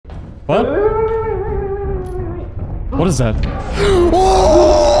What? What is that?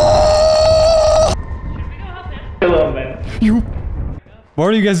 Hello, man. You. What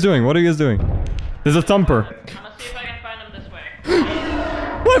are you guys doing? What are you guys doing? There's a thumper. I'm gonna see if I can find him this way.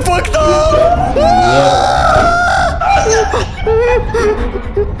 My fucked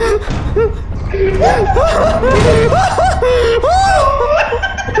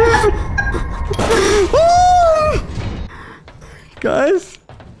Guys.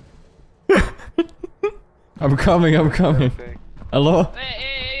 I'm coming. Hello?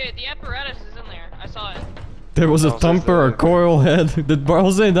 Hey, the apparatus is in there. I saw it. There was a thumper, a coil head. Did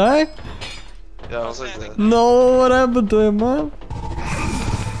Jose die? Yeah, Jose's dead. No, what happened to him, man?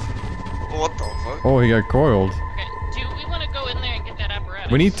 What the fuck? Oh, he got coiled. Okay, do we want to go in there and get that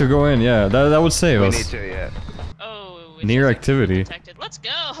apparatus? We need to go in, yeah. That would save us. We need to, yeah. Oh, Near activity. protected. Let's go.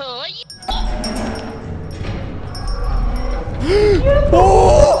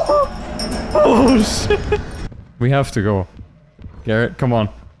 Oh shit! We have to go. Garrett, come on.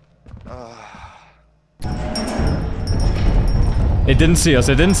 It didn't see us.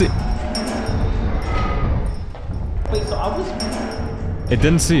 It didn't see. Wait, so I was. It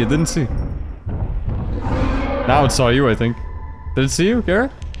didn't see. It didn't see. Now it saw you, I think. Did it see you,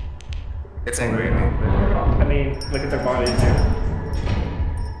 Garrett? It's angry at me. I mean, look at their bodies here.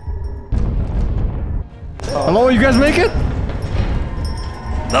 Hello, you guys make it?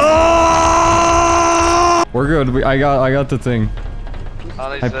 No! We're good. I got the thing.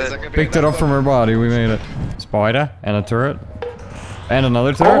 I picked it up from her body. We made it. Spider and a turret and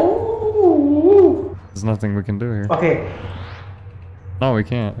another turret. Oh! There's nothing we can do here. Okay. No, we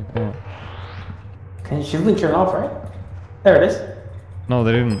can't. We can't. Can you shouldn't turn off, right? There it is. No,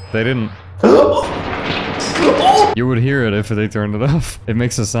 they didn't. They didn't. You would hear it if they turned it off. It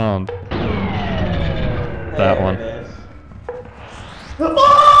makes a sound. That one.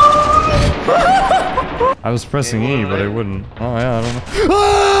 I was pressing E, but it wouldn't. Oh yeah, I don't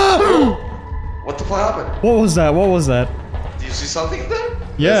know. What the fuck happened? What was that? What was that? Do you see something there?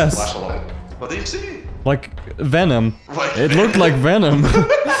 Yes. Flash a light. What do you see? Like Venom. Like It looked like Venom.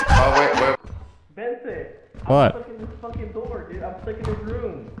 Oh, wait. Benson, What? I'm stuck in this fucking door, dude. I'm stuck in this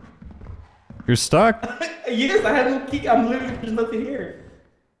room. You're stuck? Yes, I have no key. I'm literally, there's nothing here.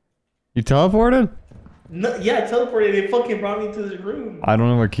 You teleported? No, yeah, I teleported. They fucking brought me to this room. I don't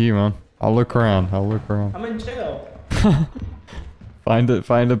have a key, man. I'll look around. I'm in jail. Find it.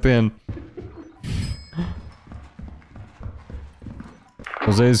 Find a pin.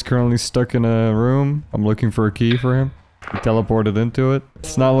 Jose is currently stuck in a room. I'm looking for a key for him. He teleported into it.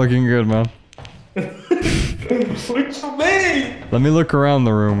 It's not looking good, man. What you mean? Let me look around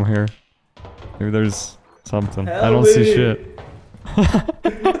the room here. Maybe there's something. I don't Help see me. shit.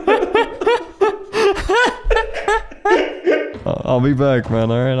 I'll be back,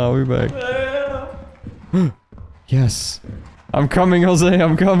 man. Alright, I'll be back. Yes. I'm coming, Jose.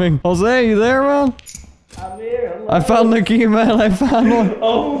 I'm coming. Jose, you there, man? I'm here. Hello. I found the key, man. I found one.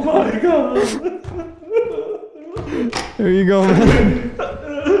 Oh my god. Here you go, man.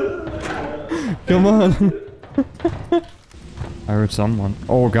 Come on. I heard someone.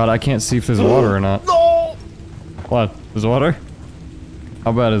 Oh god, I can't see if there's water or not. No! What? There's water?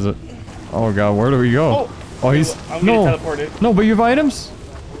 How bad is it? Oh god, where do we go? Oh, he's... I'm No! getting teleported. No, but you have items?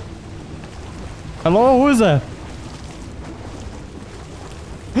 Hello? Who is that?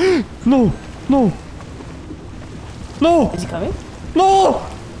 No! No! No! Is he coming? No!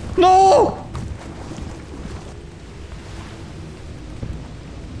 No!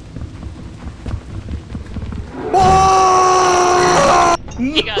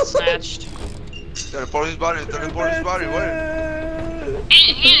 He got snatched. Teleport his body, where?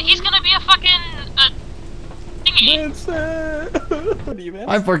 He's gonna be a fucking thingy.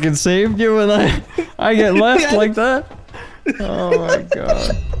 I fucking saved you and I get left like that? Oh my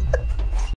god.